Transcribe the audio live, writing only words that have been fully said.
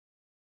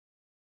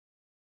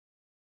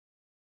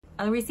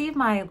I received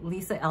my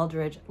Lisa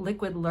Eldridge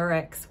Liquid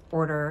Lurex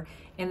order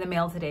in the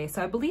mail today.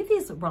 So I believe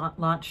these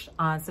launched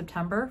on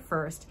September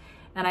 1st,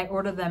 and I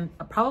ordered them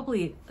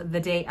probably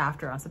the day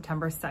after on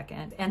September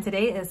 2nd. And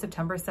today is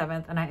September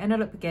 7th, and I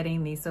ended up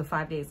getting these, so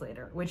 5 days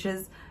later, which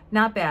is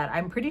not bad.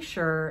 I'm pretty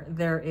sure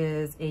there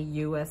is a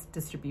US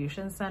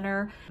distribution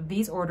center.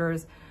 These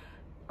orders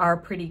are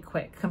pretty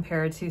quick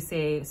compared to,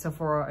 say,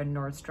 Sephora and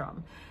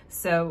Nordstrom.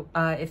 So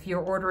if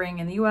you're ordering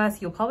in the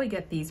US, you'll probably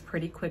get these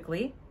pretty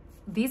quickly.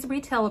 These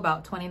retail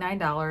about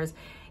 $29,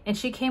 and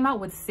she came out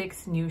with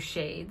 6 new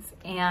shades.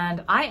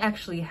 And I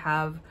actually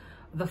have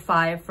the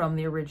 5 from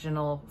the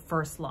original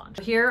first launch.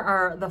 Here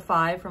are the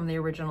 5 from the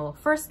original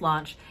first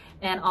launch,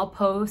 and I'll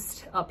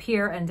post up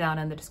here and down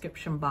in the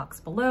description box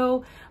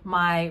below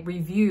my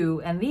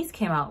review. And these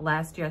came out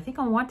last year. I think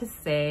I want to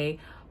say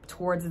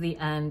towards the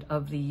end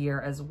of the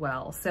year as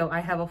well. So I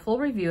have a full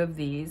review of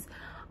these.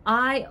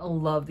 I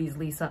love these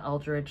Lisa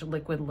Eldridge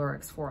Liquid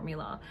Lurex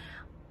formula.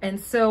 And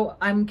so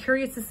I'm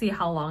curious to see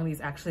how long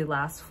these actually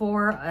last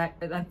for.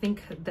 I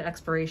think the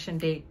expiration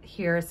date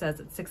here says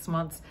it's 6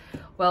 months.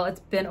 Well, it's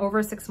been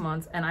over 6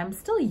 months and I'm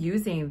still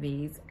using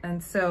these.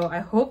 And so I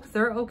hope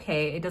they're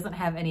okay. It doesn't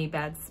have any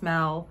bad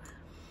smell.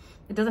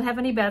 It doesn't have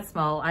any bad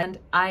smell. And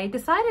I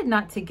decided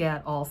not to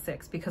get all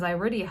 6 because I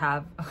already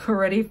have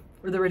the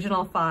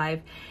original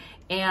 5.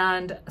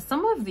 And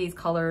some of these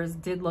colors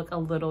did look a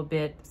little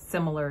bit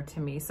similar to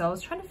me. So I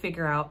was trying to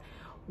figure out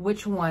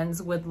which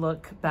ones would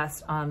look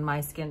best on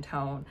my skin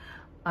tone.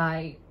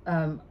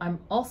 I'm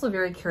also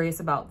very curious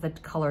about the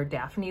color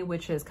Daphne,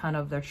 which is kind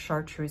of the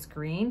chartreuse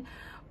green,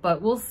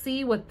 but we'll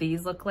see what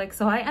these look like.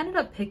 So I ended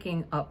up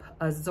picking up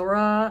a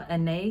ZORA,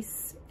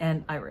 ANAIS,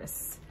 and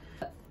Iris.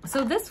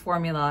 So this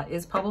formula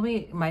is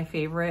probably my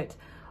favorite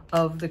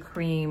of the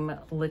cream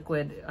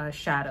liquid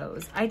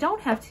shadows. I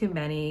don't have too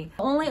many.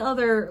 The only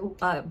other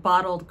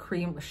bottled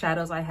cream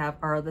shadows I have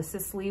are the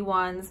Sisley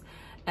ones,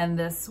 and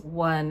this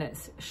one,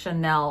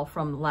 Chanel,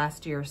 from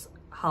last year's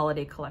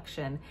holiday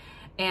collection.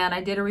 And I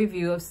did a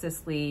review of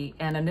Sisley,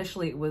 and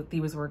initially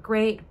these were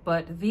great,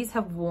 but these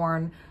have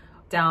worn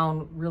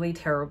down really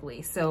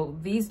terribly. So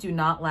these do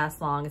not last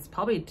long. It's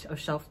probably a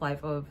shelf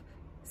life of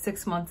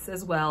 6 months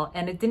as well,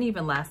 and it didn't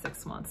even last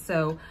 6 months.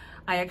 So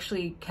I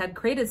actually had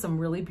created some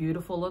really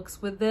beautiful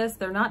looks with this.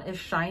 They're not as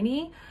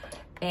shiny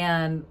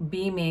and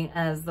beaming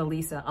as the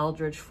Lisa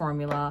Eldridge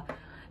formula.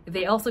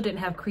 They also didn't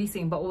have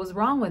creasing, but what was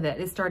wrong with it,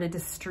 it started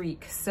to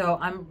streak. So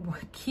I'm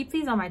keep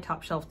these on my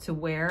top shelf to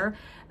wear,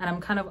 and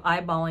I'm kind of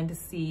eyeballing to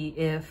see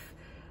if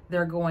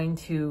they're going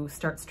to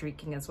start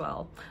streaking as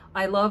well.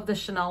 I love the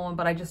Chanel one,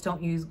 but I just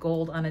don't use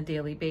gold on a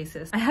daily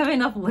basis. I have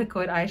enough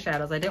liquid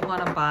eyeshadows. I didn't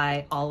want to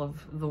buy all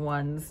of the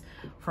ones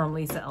from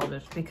Lisa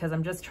Eldridge because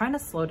I'm just trying to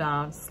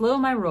slow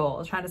my roll.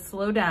 I'm trying to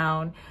slow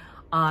down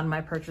on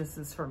my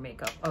purchases for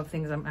makeup of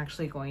things I'm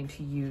actually going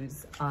to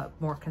use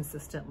more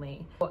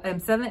consistently.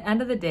 And so at the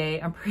end of the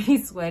day, I'm pretty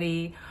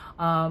sweaty.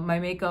 My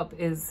makeup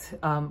is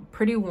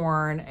pretty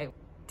worn. I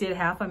did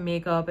half of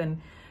makeup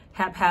and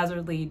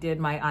haphazardly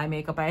did my eye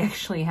makeup. I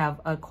actually have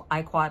a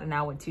eye quad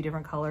now with 2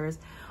 different colors,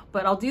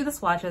 but I'll do the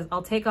swatches.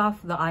 I'll take off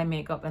the eye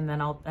makeup and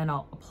then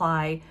I'll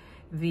apply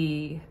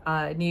the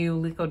new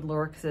liquid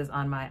Lurexes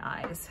on my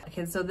eyes.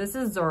 Okay, so this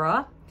is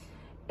ZORA,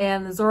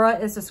 and the ZORA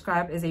is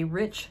described as a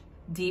rich,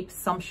 deep,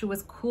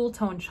 sumptuous, cool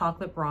tone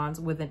chocolate bronze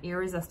with an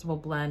irresistible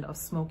blend of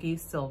smoky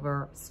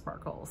silver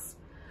sparkles.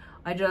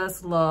 I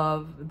just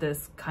love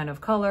this kind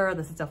of color.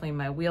 This is definitely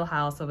my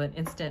wheelhouse of an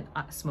instant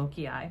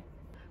smoky eye.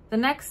 The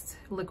next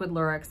liquid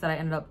Lurex that I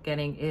ended up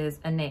getting is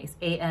ANAIS,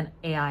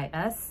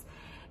 A-N-A-I-S,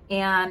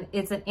 and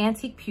it's an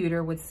antique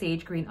pewter with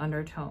sage green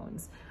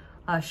undertones,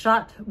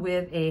 shot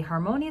with a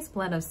harmonious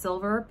blend of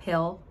silver,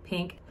 pale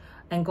pink,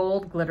 and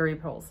gold glittery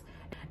pearls.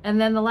 And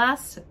then the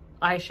last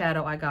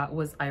eyeshadow I got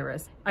was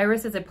Iris.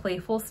 Iris is a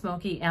playful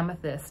smoky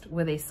amethyst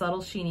with a subtle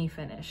sheeny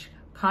finish.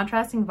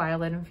 Contrasting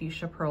violet and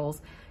fuchsia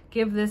pearls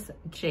give this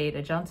shade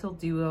a gentle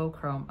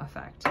duochrome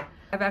effect.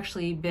 I've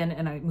actually been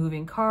in a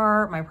moving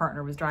car, my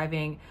partner was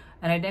driving,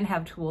 and I didn't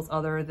have tools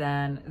other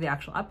than the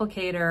actual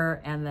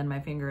applicator and then my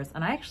fingers.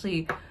 And I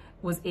actually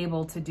was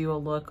able to do a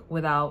look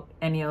without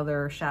any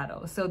other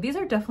shadow. So these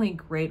are definitely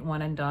great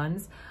one and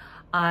dones.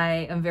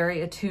 I am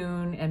very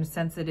attuned and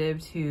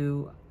sensitive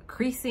to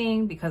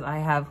creasing because I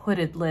have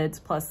hooded lids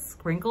plus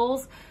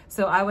wrinkles.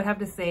 So I would have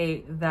to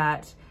say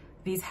that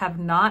these have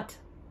not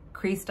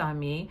creased on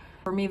me.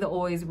 For me, the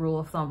always rule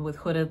of thumb with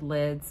hooded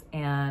lids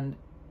and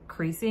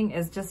creasing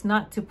is just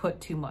not to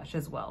put too much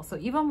as well. So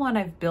even when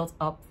I've built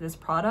up this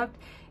product,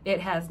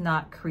 it has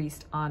not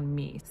creased on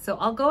me. So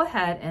I'll go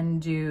ahead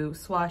and do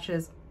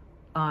swatches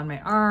on my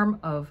arm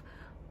of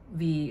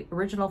the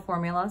original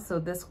formula. So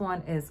this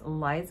one is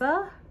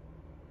Liza.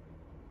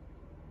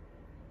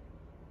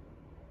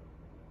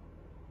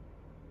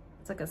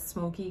 It's like a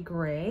smoky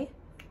gray.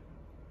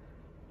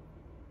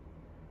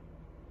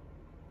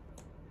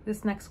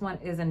 This next one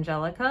is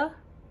Angelica.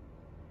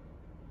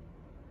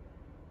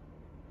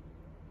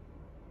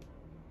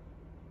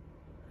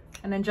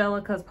 And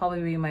Angelica is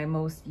probably my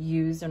most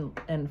used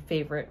and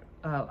favorite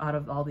out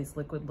of all these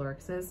liquid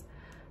Lurexes.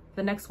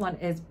 The next one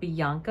is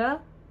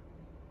Bianca.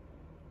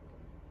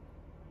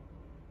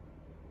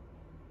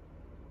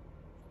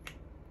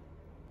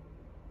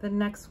 The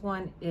next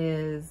one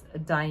is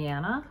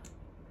Diana.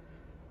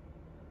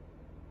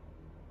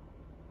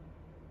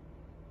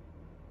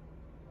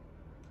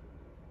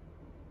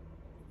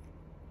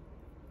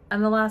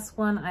 And the last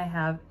one I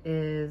have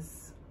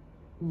is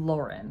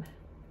Lauren.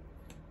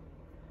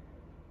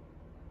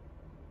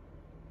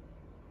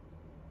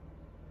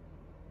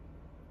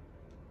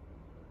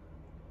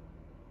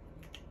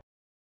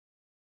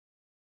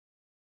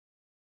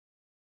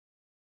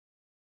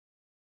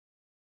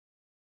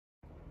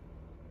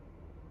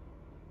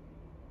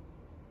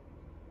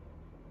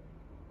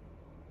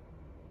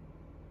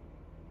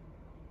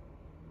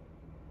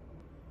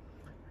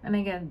 And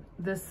again,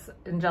 this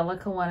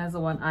Angelica one is the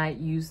one I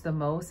use the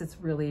most. It's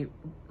really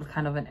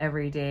kind of an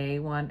everyday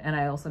one, and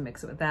I also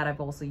mix it with that.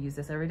 I've also used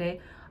this every day.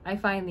 I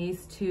find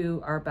these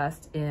two are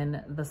best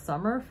in the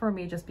summer for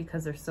me just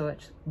because they're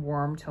such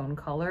warm tone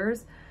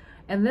colors.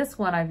 And this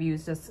one I've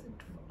used just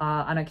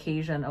on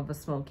occasion of a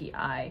smoky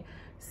eye.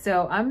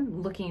 So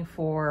I'm looking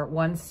for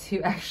ones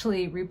to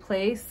actually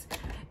replace,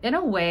 in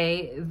a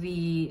way,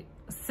 the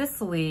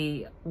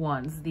Sicily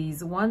ones,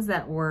 these ones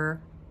that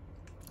were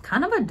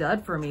kind of a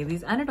dud for me.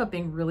 These ended up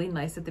being really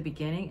nice at the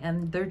beginning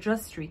and they're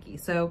just streaky.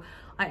 So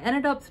I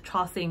ended up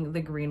tossing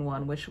the green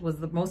one, which was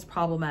the most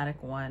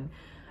problematic one.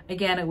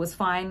 Again, it was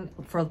fine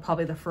for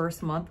probably the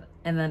first month.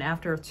 And then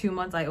after 2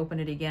 months, I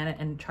opened it again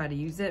and tried to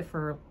use it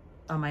for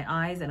my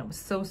eyes, and it was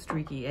so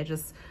streaky. I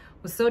just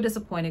was so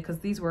disappointed because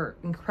these were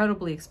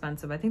incredibly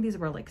expensive. I think these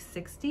were like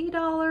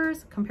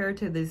 $60 compared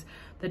to the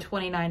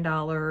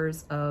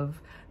 $29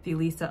 of the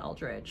Lisa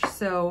Eldridge.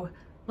 So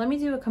let me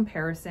do a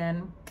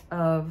comparison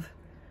of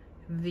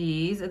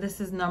these. This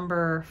is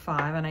number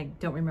 5 and I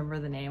don't remember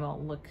the name. I'll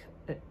look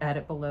at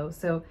it below.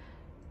 So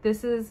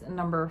this is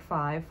number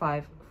 5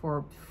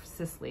 for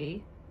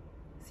Sicily.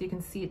 So you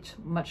can see it's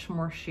much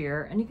more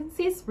sheer and you can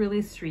see it's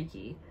really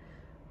streaky.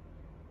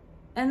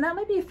 And that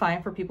might be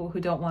fine for people who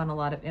don't want a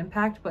lot of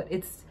impact, but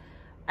it's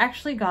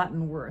actually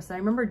gotten worse. I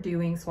remember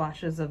doing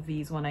swatches of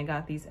these when I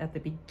got these at the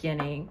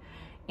beginning,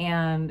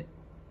 and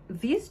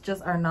these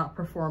just are not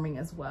performing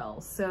as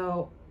well.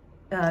 So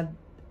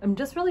I'm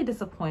just really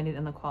disappointed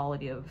in the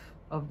quality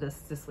of this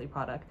Sicily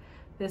product.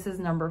 This is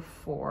number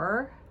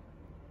 4.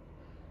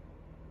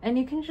 And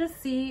you can just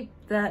see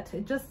that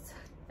it just,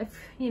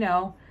 you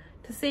know,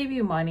 to save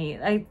you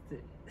money,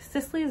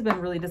 Sicily has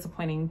been really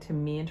disappointing to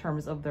me in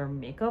terms of their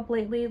makeup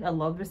lately. I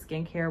love their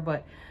skincare,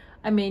 but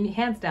I mean,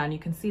 hands down, you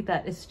can see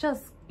that it's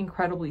just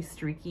incredibly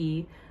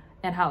streaky,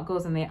 and how it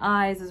goes in the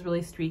eyes is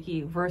really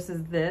streaky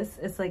versus this.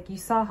 It's like you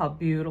saw how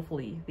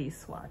beautifully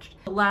these swatched.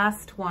 The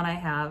last one I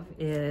have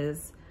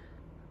is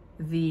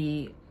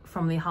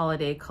from the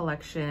holiday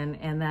collection,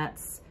 and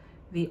that's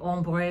the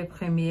Ombre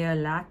Premier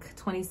Lac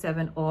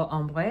 27 Eau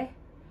Ombre.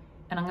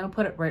 And I'm gonna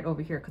put it right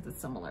over here because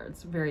it's similar.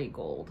 It's very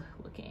gold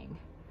looking.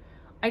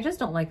 I just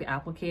don't like the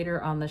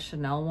applicator on the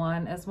Chanel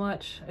one as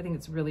much. I think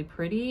it's really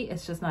pretty.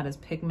 It's just not as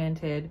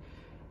pigmented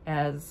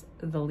as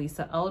the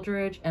Lisa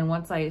Eldridge. And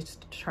once I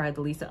tried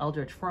the Lisa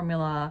Eldridge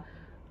formula,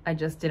 I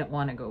just didn't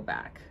want to go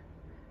back.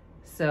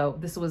 So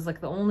this was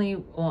like the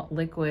only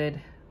liquid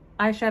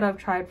eyeshadow I've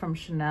tried from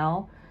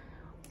Chanel.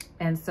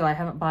 And so I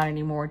haven't bought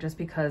any more just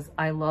because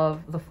I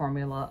love the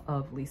formula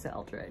of Lisa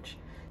Eldridge.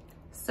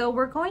 So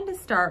we're going to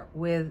start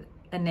with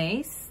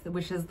ANAIS,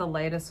 which is the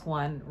lightest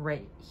one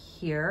right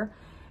here.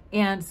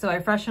 And so I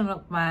freshened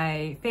up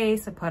my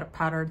face, I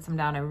powdered some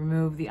down, I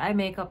removed the eye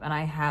makeup, and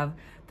I have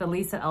the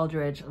Lisa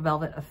Eldridge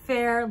Velvet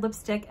Affair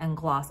lipstick and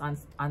gloss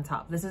on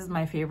top. This is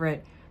my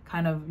favorite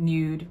kind of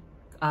nude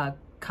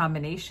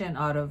combination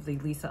out of the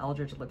Lisa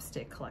Eldridge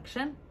lipstick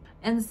collection.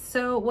 And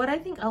so what I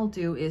think I'll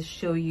do is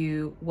show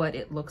you what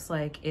it looks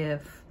like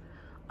if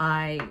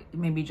I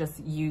maybe just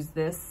use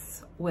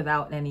this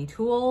without any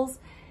tools.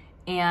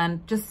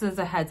 And just as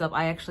a heads up,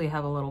 I actually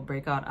have a little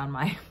breakout on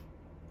my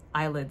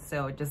eyelid,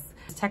 so just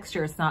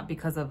texture, it's not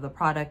because of the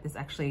product, it's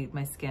actually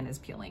my skin is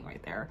peeling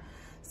right there.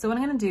 So what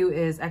I'm gonna do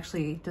is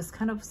actually just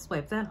kind of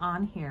swipe that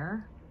on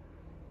here,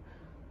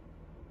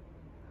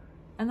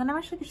 and then I'm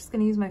actually just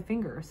gonna use my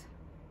fingers,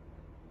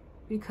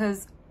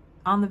 because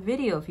on the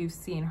video, if you've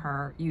seen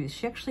her use,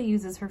 she actually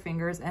uses her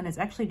fingers, and it's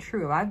actually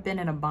true. I've been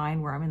in a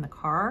bind where I'm in the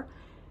car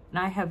and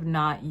I have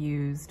not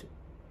used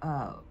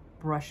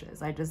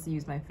brushes. I just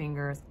use my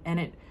fingers, and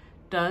it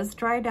does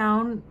dry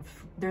down.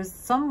 There's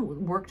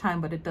some work time,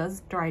 but it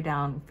does dry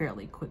down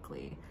fairly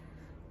quickly.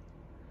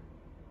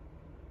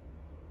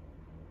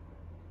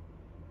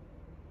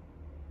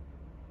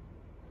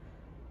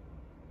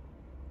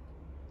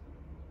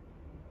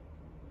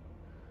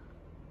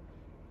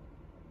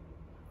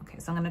 Okay,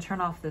 so I'm gonna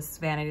turn off this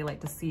vanity light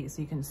to see, so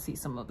you can see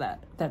some of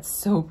that. That's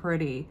so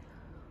pretty.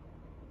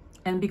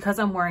 And because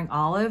I'm wearing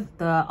olive,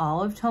 the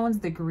olive tones,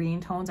 the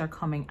green tones are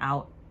coming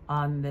out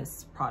on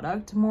this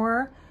product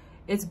more.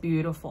 It's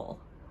beautiful.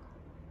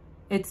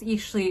 It's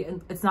actually,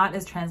 it's not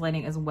as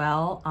translating as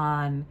well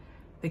on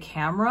the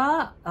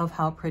camera of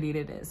how pretty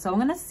it is. So I'm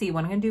gonna see,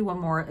 what I'm gonna do one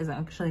more is I'm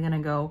actually gonna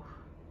go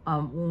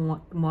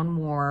one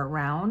more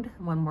round,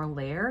 one more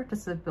layer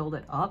just to build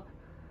it up.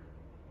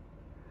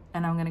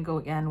 And I'm gonna go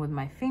again with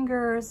my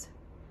fingers.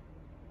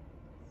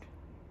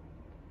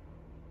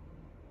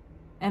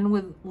 And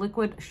with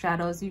liquid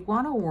shadows, you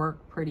wanna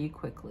work pretty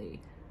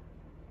quickly.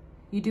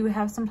 You do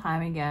have some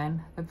time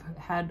again. I've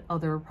had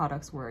other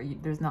products where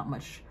there's not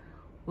much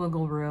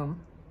wiggle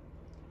room.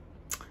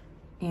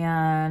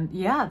 And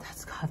yeah,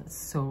 that's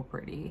so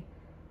pretty.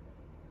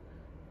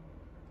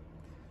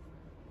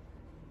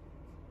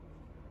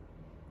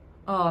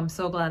 Oh, I'm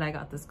so glad I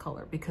got this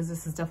color because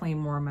this is definitely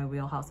more in my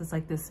wheelhouse. It's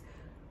like this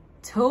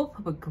taupe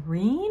but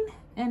green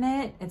in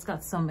it. It's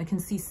got some, I can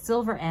see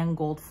silver and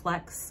gold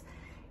flecks.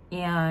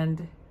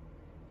 And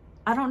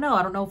I don't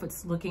know if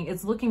it's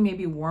looking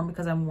maybe warm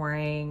because I'm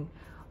wearing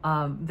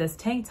this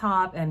tank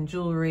top and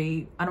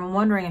jewelry. And I'm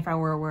wondering if I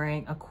were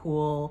wearing a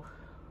cool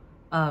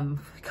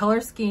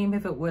color scheme,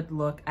 if it would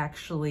look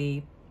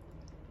actually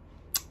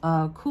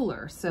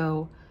cooler.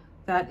 So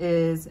that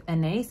is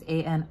ANAIS,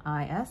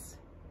 A-N-I-S.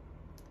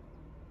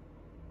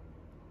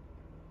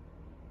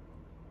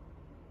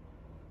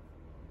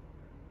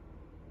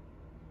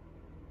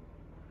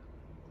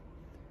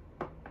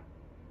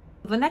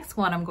 The next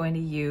one I'm going to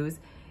use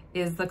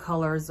is the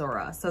color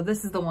ZORA. So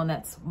this is the one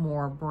that's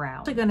more brown. I'm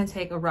actually going to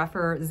take a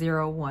rougher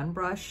 01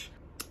 brush.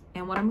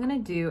 And what I'm going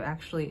to do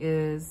actually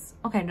is,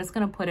 okay, I'm just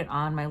going to put it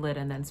on my lid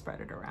and then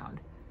spread it around.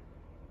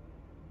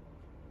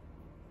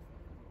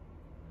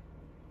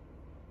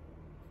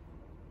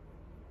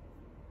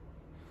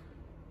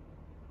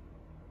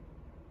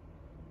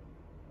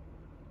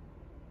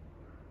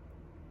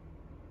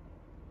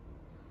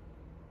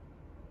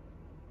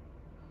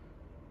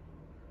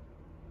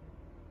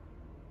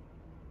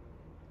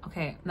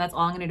 Okay, and that's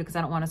all I'm gonna do because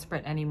I don't want to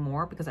spread any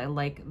more because I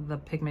like the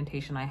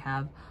pigmentation I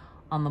have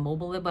on the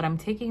mobile lid, but I'm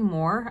taking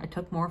more. I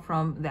took more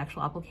from the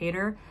actual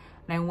applicator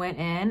and I went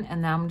in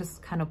and now I'm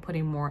just kind of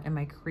putting more in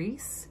my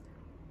crease.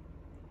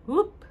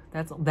 Whoop,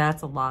 that's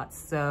a lot.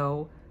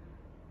 So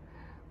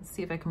let's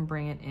see if I can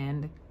bring it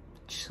in to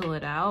chill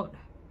it out.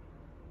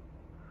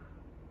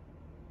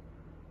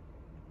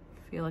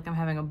 I feel like I'm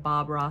having a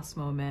Bob Ross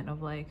moment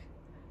of like,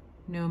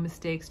 no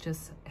mistakes,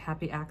 just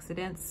happy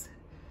accidents.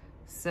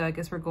 So I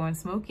guess we're going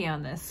smoky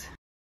on this.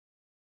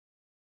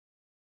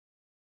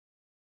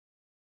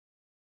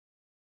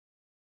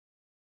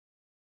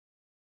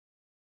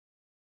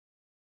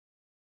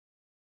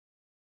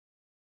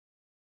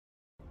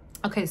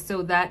 Okay,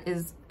 so that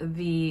is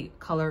the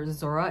color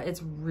ZORA.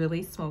 It's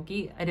really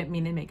smoky. I didn't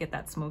mean to make it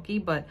that smoky,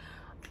 but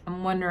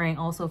I'm wondering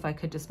also if I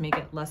could just make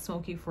it less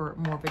smoky for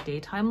more of a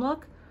daytime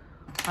look.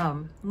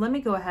 Let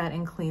me go ahead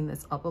and clean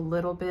this up a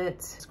little bit.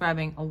 Just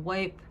grabbing a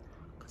wipe,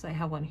 because I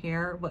have one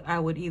here, but I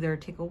would either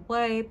take a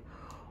wipe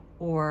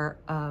or,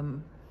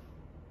 ooh,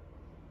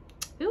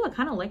 I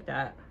kind of like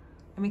that.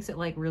 It makes it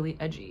like really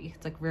edgy.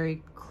 It's like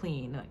very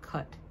clean, like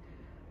cut.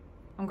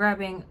 I'm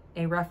grabbing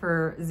a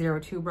rougher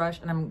 02 brush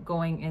and I'm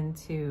going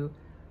into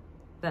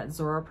that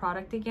ZORA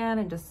product again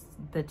and just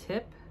the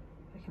tip.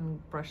 I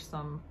can brush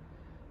some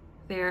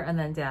there and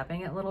then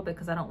dabbing it a little bit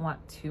because I don't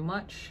want too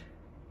much.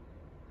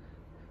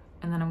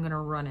 And then I'm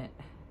gonna run it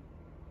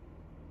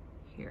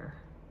here.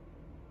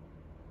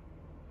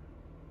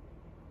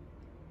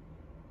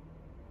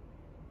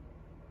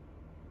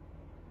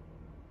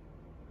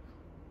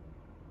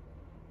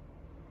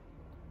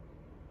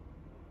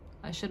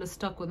 I should have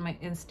stuck with my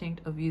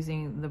instinct of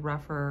using the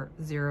rougher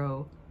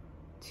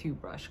 02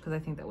 brush because I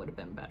think that would have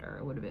been better.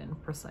 It would have been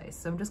precise.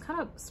 So I'm just kind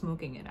of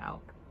smoking it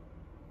out.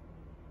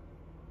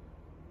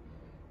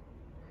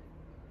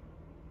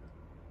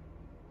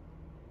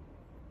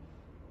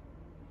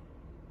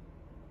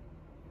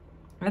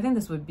 I think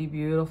this would be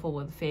beautiful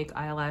with fake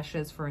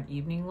eyelashes for an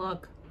evening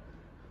look.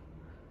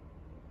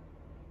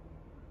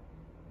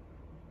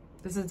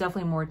 This is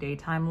definitely more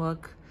daytime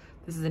look.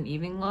 This is an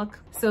evening look.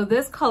 So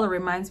this color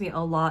reminds me a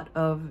lot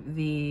of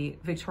the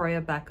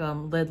Victoria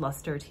Beckham Lid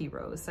Luster Tea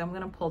Rose. So I'm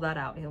gonna pull that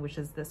out, which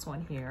is this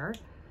one here.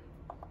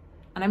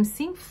 And I'm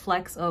seeing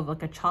flecks of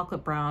like a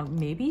chocolate brown,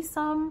 maybe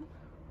some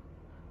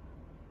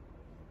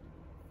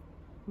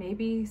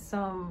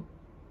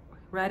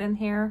red in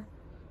here.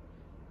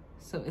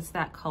 So it's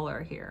that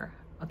color here.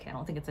 Okay, I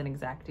don't think it's an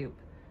exact dupe.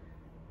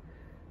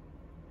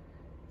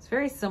 It's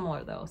very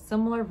similar though,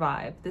 similar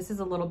vibe. This is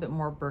a little bit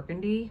more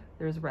burgundy.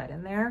 There's red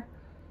in there.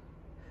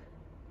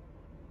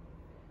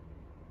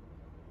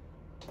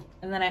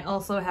 And then I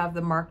also have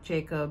the Marc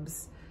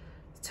Jacobs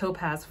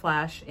Topaz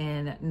Flash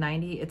in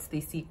 90. It's the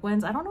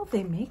sequins. I don't know if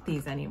they make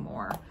these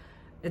anymore.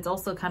 It's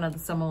also kind of the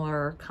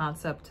similar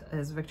concept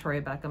as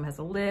Victoria Beckham. Has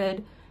a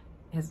lid,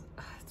 is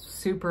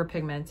super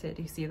pigmented.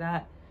 You see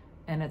that?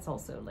 And it's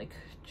also like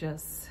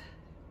just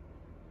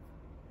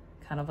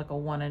kind of like a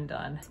one and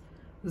done.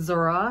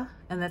 ZORA,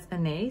 and that's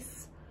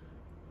ANAIS.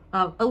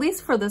 At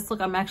least for this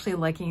look, I'm actually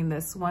liking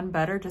this one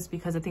better just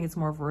because I think it's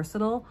more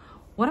versatile.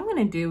 What I'm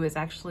gonna do is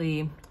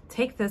actually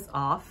take this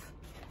off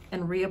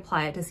and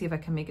reapply it to see if I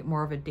can make it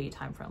more of a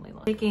daytime friendly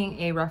look. Taking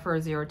a rougher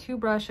 02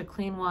 brush, a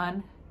clean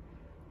one.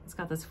 It's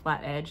got this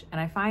flat edge,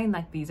 and I find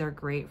that these are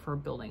great for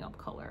building up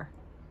color.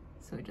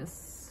 So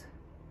just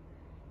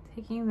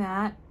Taking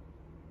that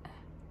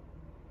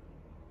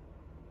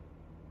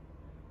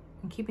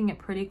and keeping it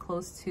pretty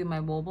close to my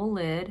mobile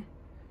lid.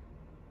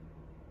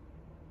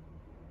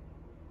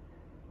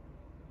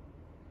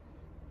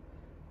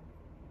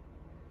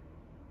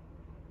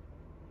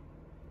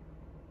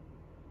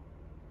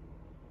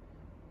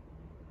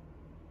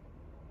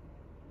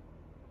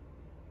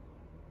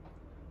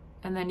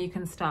 And then you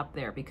can stop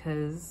there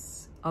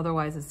because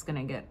otherwise it's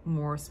gonna get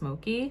more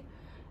smoky.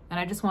 And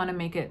I just wanna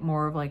make it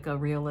more of like a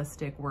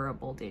realistic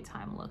wearable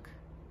daytime look.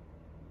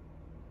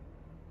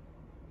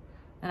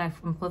 And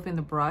I'm flipping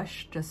the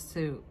brush just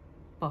to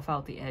buff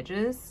out the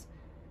edges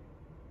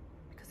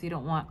because you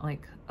don't want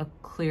like a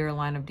clear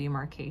line of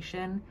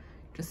demarcation.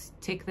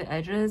 Just take the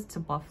edges to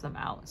buff them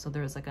out so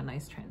there's like a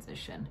nice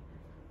transition.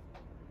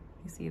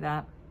 You see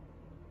that?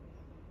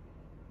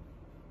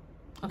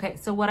 Okay,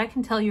 so what I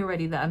can tell you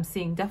already that I'm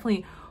seeing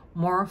definitely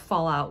more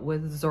fallout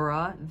with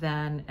ZORA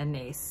than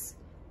ANAIS,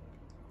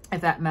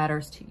 if that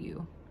matters to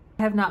you.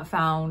 I have not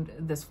found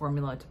this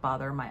formula to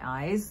bother my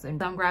eyes,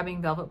 and I'm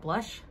grabbing Velvet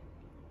Blush.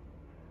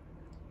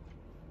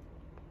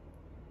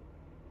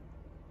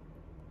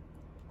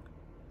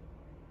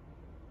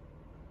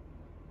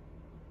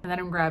 And then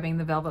I'm grabbing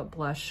the Velvet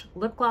Blush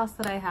lip gloss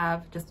that I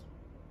have just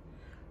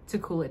to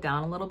cool it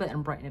down a little bit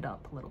and brighten it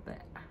up a little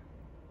bit.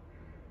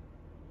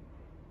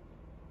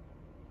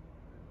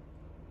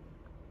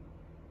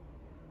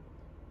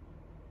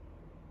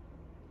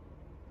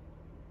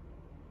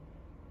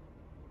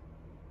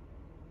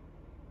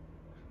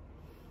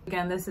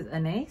 Again, this is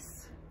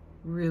ANAIS,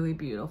 really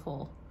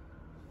beautiful.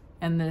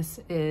 And this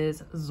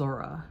is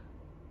ZORA.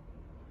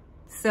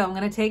 So I'm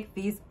gonna take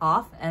these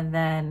off and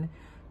then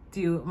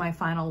do my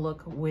final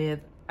look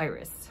with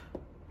Iris.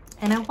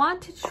 And I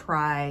want to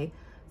try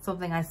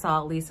something I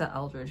saw Lisa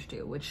Eldridge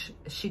do, which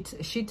she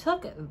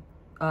took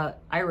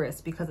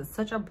Iris because it's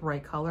such a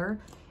bright color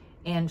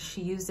and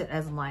she used it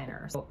as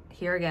liner. So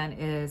here again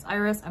is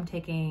Iris. I'm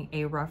taking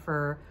a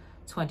rougher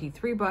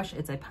 23 brush.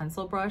 It's a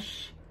pencil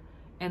brush.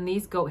 And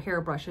these goat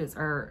hair brushes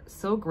are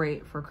so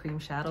great for cream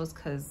shadows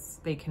because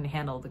they can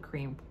handle the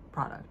cream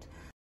product.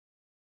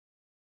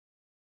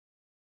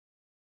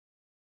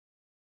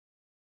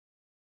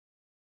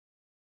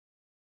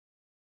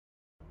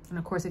 And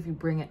of course, if you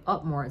bring it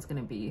up more, it's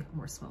gonna be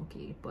more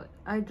smoky, but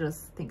I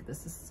just think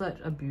this is such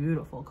a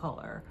beautiful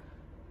color.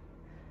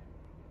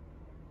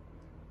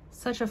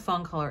 Such a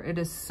fun color. It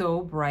is so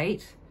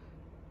bright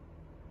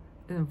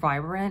and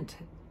vibrant.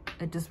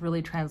 It just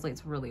really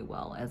translates really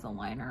well as a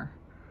liner.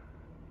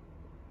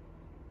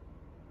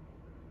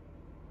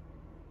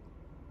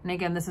 And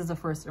again, this is a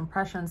first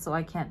impression, so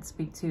I can't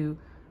speak to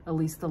at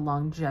least the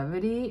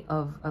longevity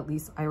of at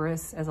least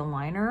Iris as a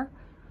liner.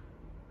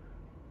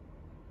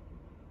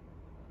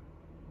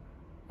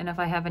 And if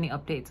I have any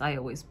updates, I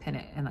always pin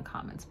it in the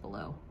comments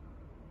below.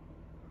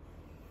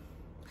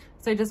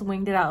 So I just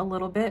winged it out a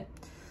little bit.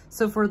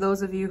 So for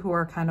those of you who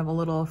are kind of a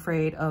little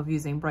afraid of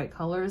using bright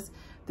colors,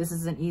 this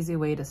is an easy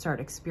way to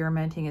start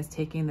experimenting, is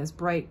taking this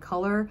bright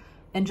color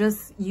and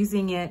just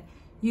using it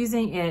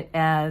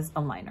as a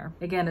liner.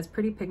 Again, it's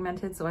pretty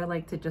pigmented, so I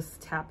like to just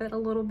tap it a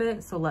little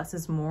bit. So less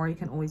is more, you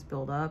can always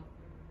build up.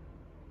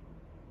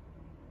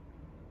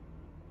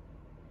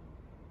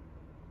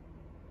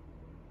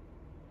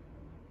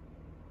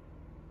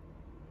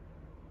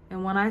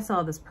 And when I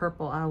saw this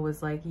purple, I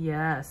was like,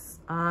 yes,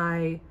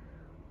 I'm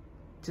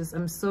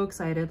so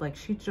excited. Like,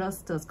 she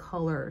just does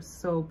color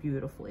so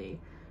beautifully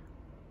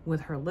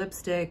with her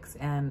lipsticks.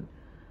 And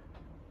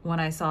when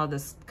I saw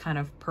this kind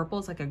of purple,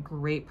 it's like a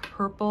grape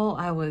purple,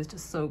 I was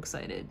just so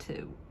excited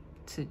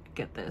to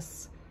get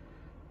this.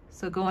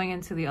 So going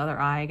into the other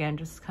eye again,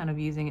 just kind of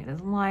using it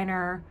as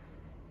liner,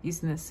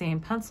 using the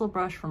same pencil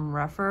brush from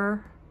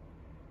Refer,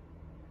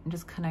 and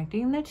just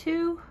connecting the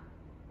two.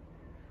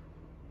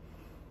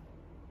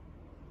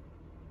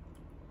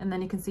 And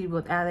then you can see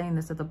with adding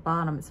this at the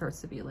bottom, it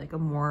starts to be like a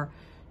more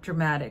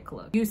dramatic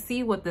look. You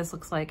see what this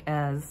looks like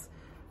as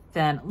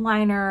then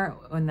liner,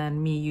 and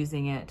then me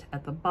using it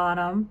at the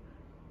bottom.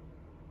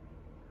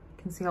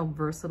 You can see how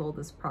versatile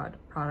this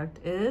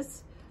product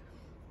is.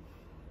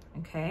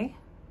 Okay,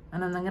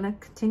 and then I'm gonna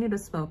continue to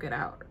smoke it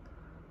out.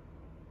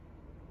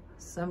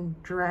 So I'm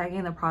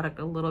dragging the product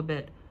a little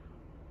bit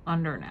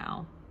under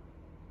now.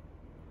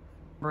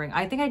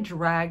 I think I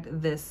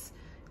dragged this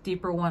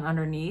deeper one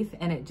underneath,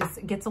 and it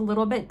just gets a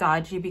little bit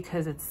dodgy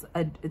because it's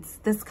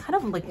this kind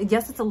of like,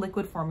 yes, it's a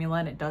liquid formula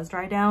and it does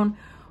dry down,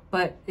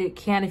 but it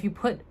can, if you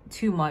put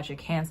too much, it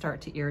can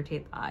start to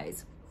irritate the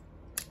eyes.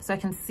 So I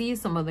can see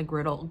some of the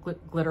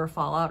glitter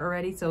fallout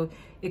already, so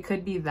it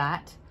could be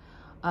that.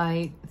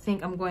 I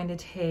think I'm going to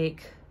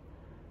take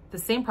the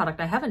same product.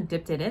 I haven't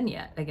dipped it in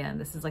yet. Again,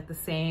 this is like the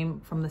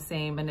same, from the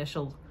same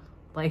initial,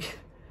 like,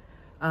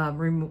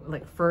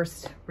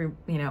 first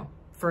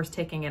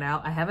taking it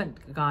out. I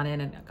haven't gone in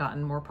and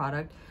gotten more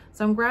product.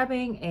 So I'm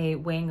grabbing a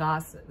Wayne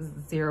Goss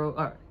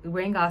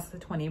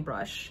 20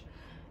 brush,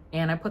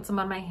 and I put some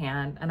on my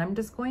hand, and I'm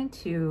just going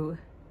to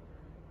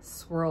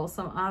swirl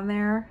some on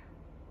there,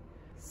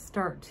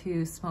 start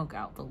to smoke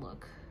out the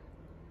look.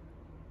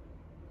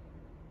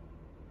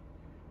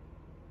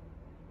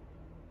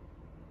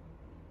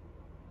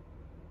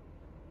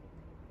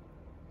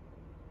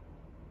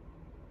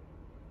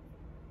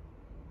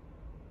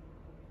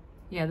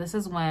 Yeah, this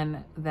is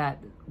when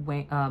that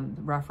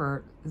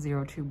rougher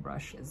 02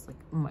 brush is like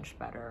much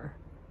better.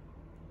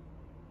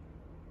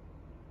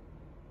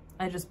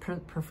 I just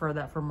prefer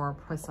that for more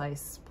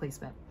precise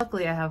placement.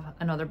 Luckily, I have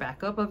another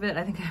backup of it.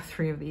 I think I have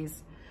 3 of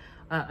these.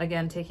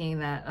 Again, taking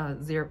that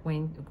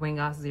Wayne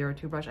Goss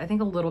 02 brush. I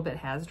think a little bit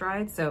has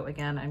dried. So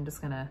again, I'm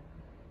just gonna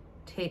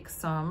take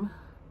some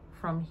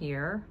from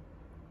here.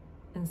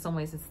 In some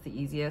ways, it's the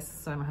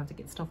easiest, so I don't have to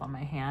get stuff on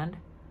my hand.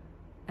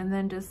 And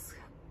then just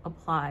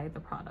apply the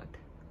product.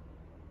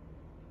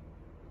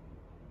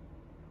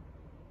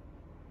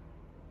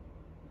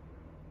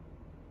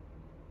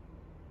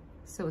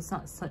 So it's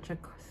not such a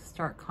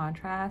stark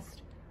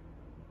contrast.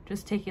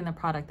 Just taking the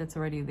product that's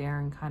already there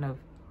and kind of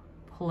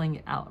pulling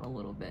it out a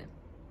little bit.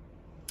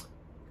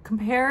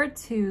 Compared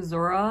to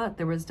ZORA,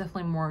 there was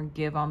definitely more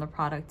give on the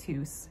product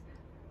to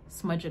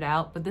smudge it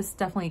out, but this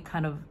definitely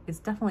it's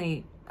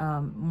definitely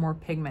more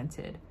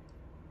pigmented.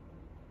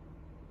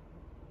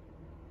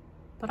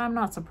 But I'm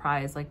not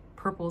surprised, like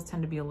purples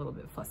tend to be a little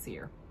bit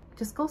fussier.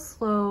 Just go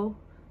slow,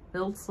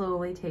 build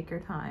slowly, take your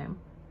time.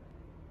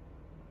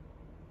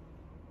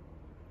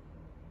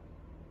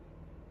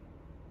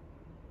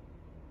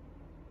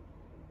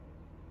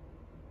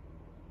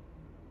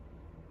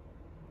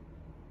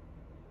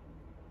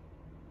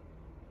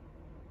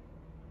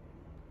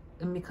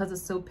 And because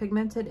it's so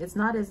pigmented, it's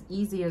not as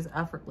easy as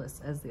effortless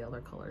as the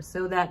other colors.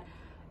 So that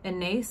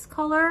ANAIS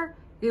color,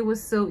 it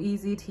was so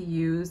easy to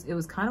use. It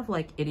was kind of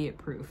like idiot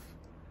proof.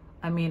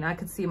 I mean, I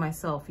could see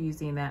myself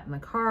using that in the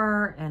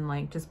car and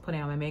like just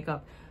putting on my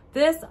makeup.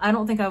 This, I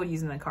don't think I would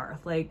use in the car.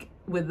 Like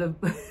with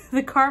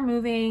the car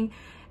moving,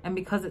 and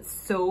because it's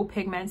so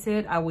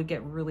pigmented, I would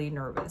get really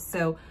nervous.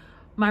 So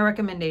my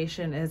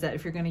recommendation is that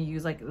if you're gonna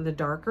use like the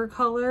darker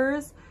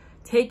colors,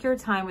 take your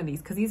time with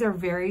these because these are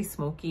very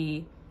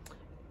smoky.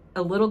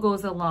 A little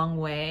goes a long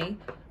way.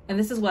 And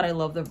this is what I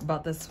love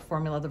about this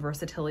formula, the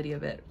versatility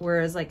of it.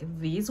 Whereas like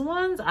these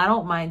ones, I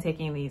don't mind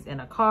taking these in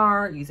a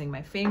car, using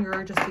my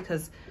finger, just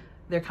because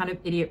they're kind of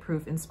idiot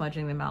proof in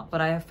smudging them out. But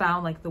I have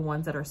found like the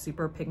ones that are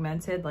super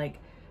pigmented, like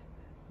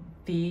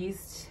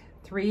these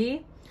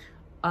 3,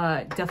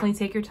 definitely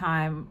take your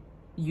time,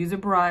 use a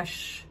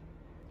brush.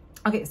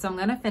 Okay, so I'm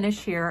gonna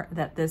finish here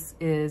that this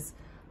is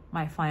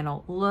my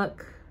final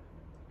look.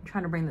 I'm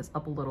trying to bring this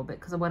up a little bit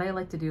because what I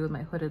like to do with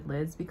my hooded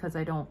lids, because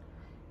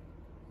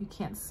you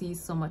can't see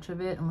so much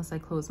of it unless I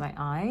close my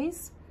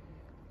eyes.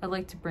 I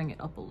like to bring it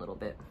up a little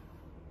bit.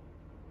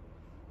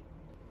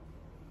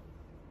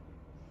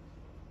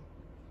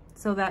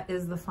 So that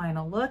is the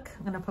final look.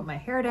 I'm gonna put my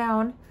hair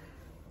down.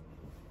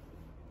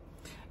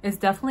 It's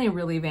definitely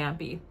really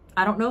vampy.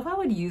 I don't know if I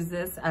would use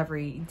this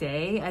every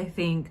day. I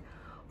think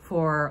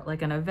for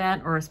like an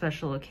event or a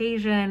special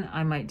occasion,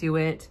 I might do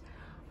it.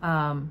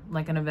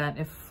 Like an event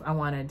if I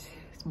wanted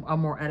a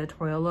more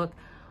editorial look.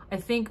 I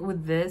think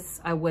with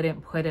this, I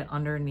wouldn't put it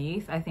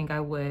underneath. I think I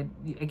would,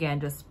 again,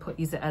 just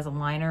use it as a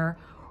liner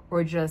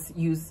or just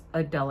use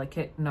a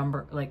delicate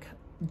number, like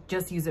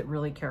just use it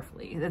really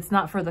carefully. It's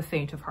not for the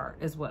faint of heart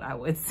is what I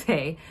would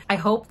say. I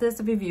hope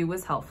this review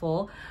was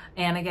helpful.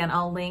 And again,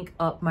 I'll link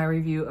up my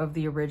review of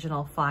the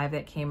original 5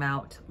 that came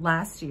out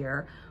last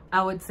year.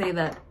 I would say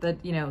that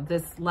you know,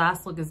 this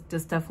last look is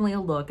just definitely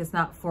a look. It's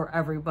not for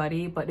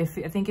everybody, but I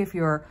think if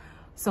you're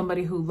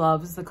somebody who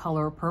loves the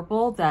color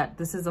purple, that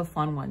this is a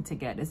fun one to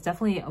get. It's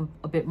definitely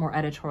a bit more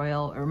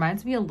editorial. It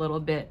reminds me a little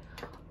bit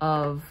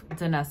of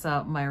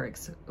Danessa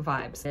Myricks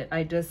vibes.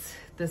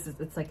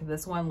 It's like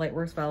this one,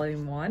 Lightworks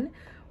Volume 1,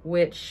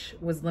 which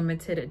was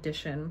limited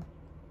edition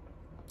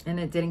and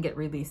it didn't get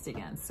released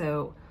again.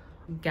 So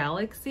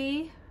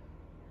Galaxy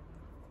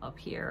up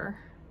here,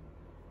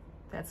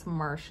 that's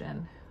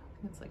Martian.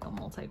 It's like a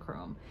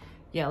multi-chrome.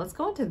 Yeah, let's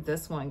go into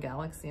this one,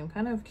 Galaxy. I'm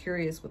kind of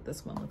curious what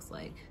this one looks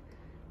like.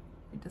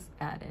 I just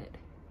added.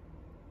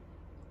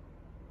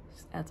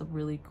 Just adds a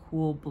really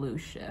cool blue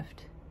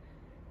shift.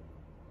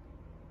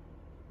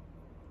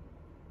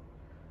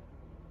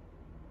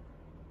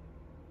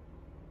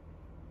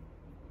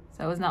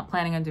 So I was not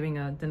planning on doing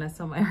a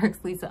Danessa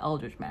Myricks Lisa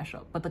Eldridge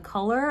mashup, but the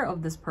color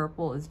of this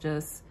purple is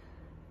just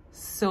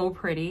so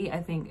pretty.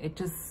 I think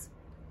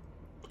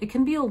it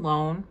can be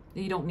alone.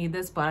 You don't need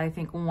this, but I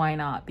think why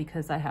not?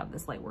 Because I have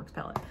this Lightworks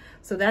palette.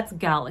 So that's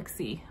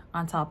Galaxy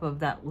on top of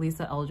that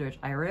Lisa Eldridge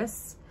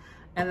Iris.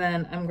 And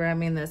then I'm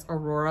grabbing this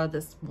Aurora,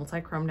 this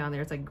multi-chrome down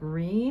there. It's like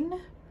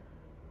green.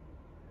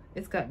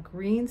 It's got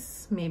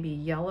greens, maybe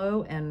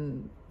yellow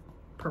and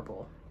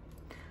purple.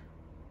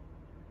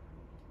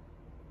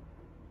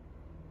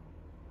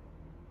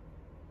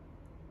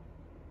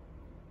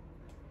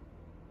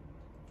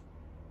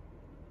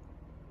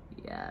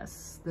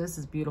 Yes, this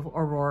is beautiful.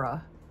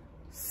 Aurora.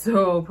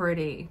 So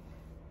pretty.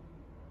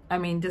 I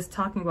mean, just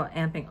talking about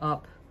amping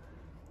up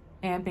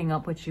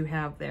what you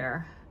have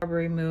there.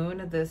 Strawberry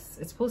Moon,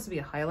 it's supposed to be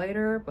a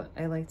highlighter, but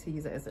I like to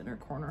use it as an inner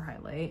corner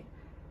highlight.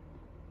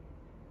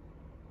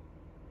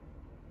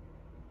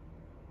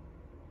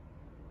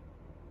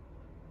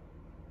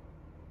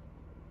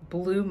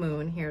 Blue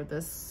Moon here,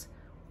 this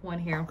one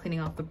here, I'm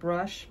cleaning off the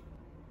brush.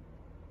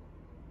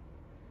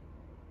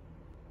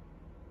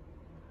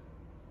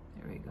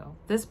 know.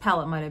 This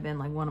palette might have been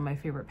like one of my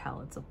favorite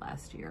palettes of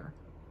last year.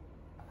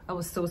 I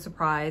was so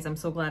surprised. I'm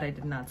so glad I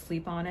did not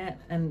sleep on it.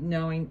 And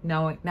knowing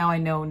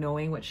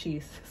what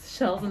she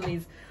sells in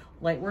these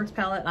Lightworks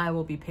palette, I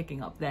will be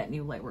picking up that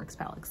new Lightworks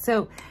palette.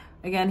 So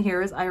again,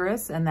 here is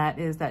Iris, and that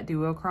is that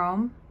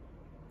duochrome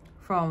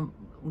from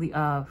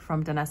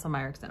Danessa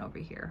Myricks over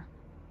here.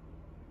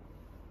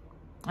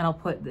 And I'll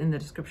put in the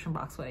description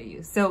box what I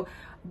use. So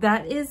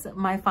that is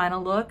my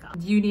final look.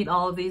 Do you need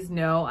all of these?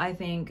 No. I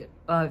think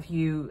if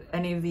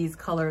any of these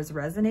colors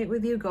resonate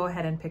with you, go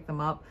ahead and pick them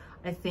up.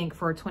 I think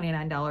for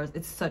 $29,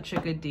 it's such a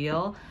good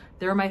deal.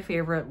 They're my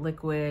favorite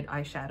liquid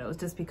eyeshadows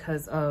just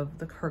because of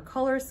her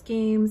color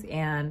schemes,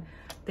 and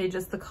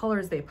the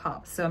colors, they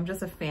pop. So I'm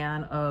just a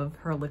fan of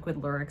her liquid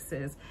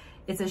Lurexes.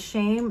 It's a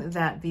shame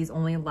that these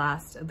only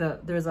last,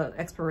 there's an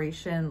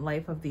expiration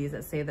life of these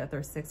that say that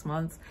they're 6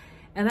 months.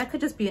 And that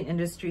could just be an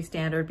industry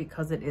standard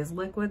because it is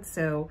liquid.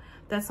 So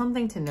that's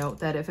something to note,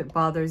 that if it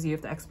bothers you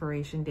if the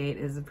expiration date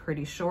is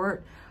pretty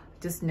short,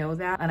 just know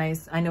that. And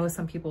I know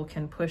some people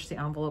can push the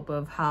envelope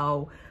of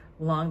how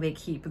long they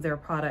keep their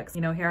products.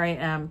 You know, here I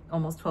am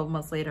almost 12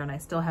 months later and I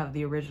still have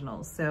the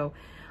originals. So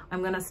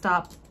I'm gonna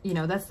stop, you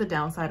know, that's the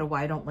downside of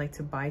why I don't like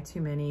to buy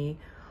too many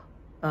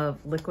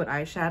of liquid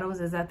eyeshadows,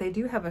 is that they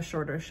do have a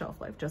shorter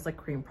shelf life, just like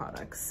cream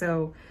products.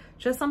 So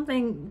just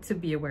something to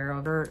be aware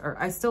of. Or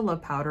I still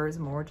love powders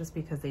more just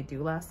because they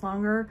do last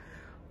longer.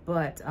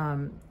 But,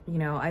 you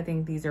know, I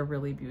think these are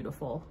really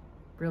beautiful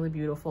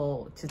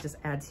to just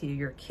add to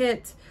your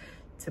kit,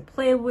 to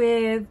play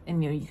with.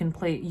 And, you know,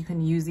 you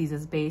can use these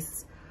as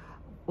base.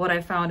 What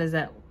I found is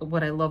that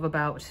what I love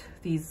about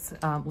these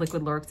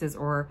liquid Lurexes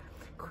or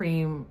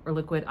cream or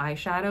liquid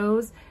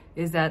eyeshadows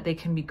is that they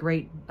can be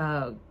great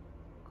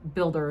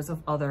builders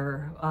of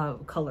other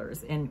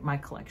colors in my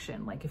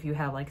collection. Like if you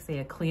have, like, say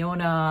a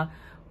Clionadh,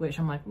 which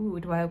I'm like, ooh,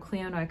 do I have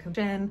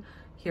Clionadh?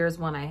 Here's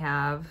one I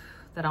have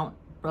that I don't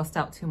rust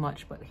out too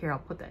much, but here, I'll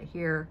put that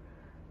here.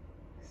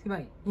 See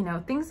my, you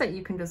know, things that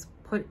you can just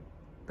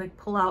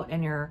pull out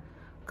in your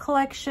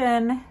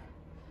collection.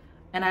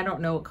 And I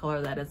don't know what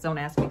color that is. Don't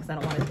ask me because I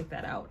don't want to take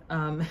that out.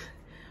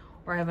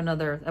 Or I have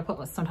another, I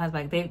put sometimes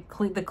like the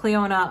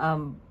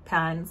Clionadh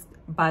pans,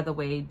 by the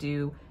way,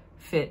 do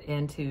fit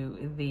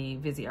into the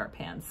Viseart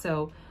pans.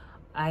 So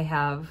I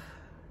have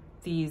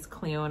these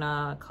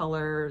Clionadh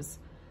colors,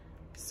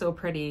 so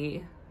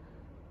pretty.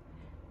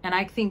 And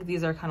I think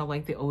these are kind of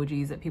like the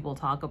OGs that people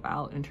talk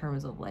about in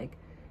terms of like,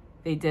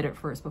 they did it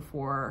first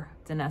before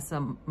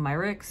Danessa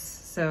Myricks.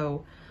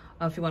 So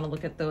if you want to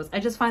look at those, I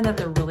just find that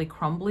they're really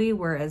crumbly,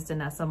 whereas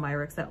Danessa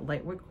Myricks, that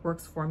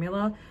Lightworks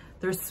formula,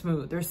 they're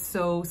smooth. They're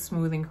so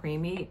smooth and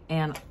creamy.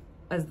 And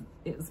as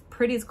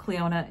pretty as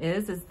Clionadh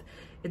is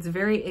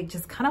it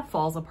just kind of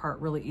falls apart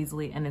really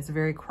easily, and it's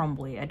very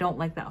crumbly. I don't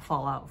like that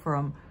fallout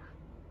from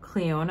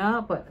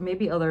Clionadh, but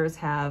maybe others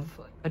have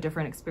a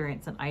different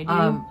experience than I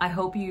do. I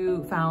hope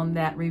you found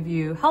that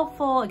review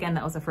helpful. Again,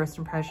 that was the first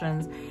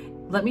impressions.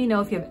 Let me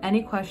know if you have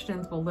any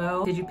questions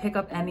below. Did you pick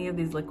up any of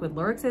these liquid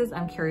Lurexes?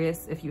 I'm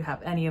curious if you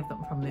have any of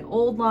them from the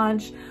old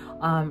launch.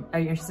 Are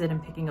you interested in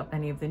picking up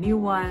any of the new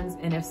ones?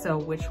 And if so,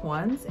 which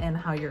ones and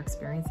how you're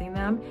experiencing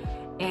them?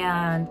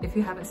 And if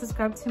you haven't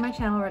subscribed to my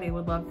channel already, I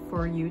would love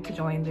for you to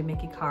join the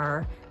Mickey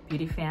Carr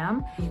Beauty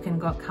Fam. You can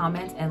go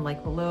comment and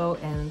like below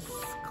and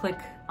click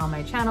on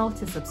my channel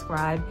to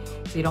subscribe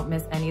so you don't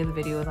miss any of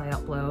the videos I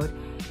upload.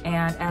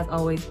 And as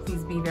always,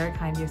 please be very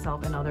kind to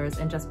yourself and others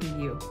and just be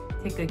you.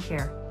 Take good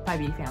care. Bye,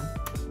 Beauty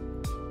Fam.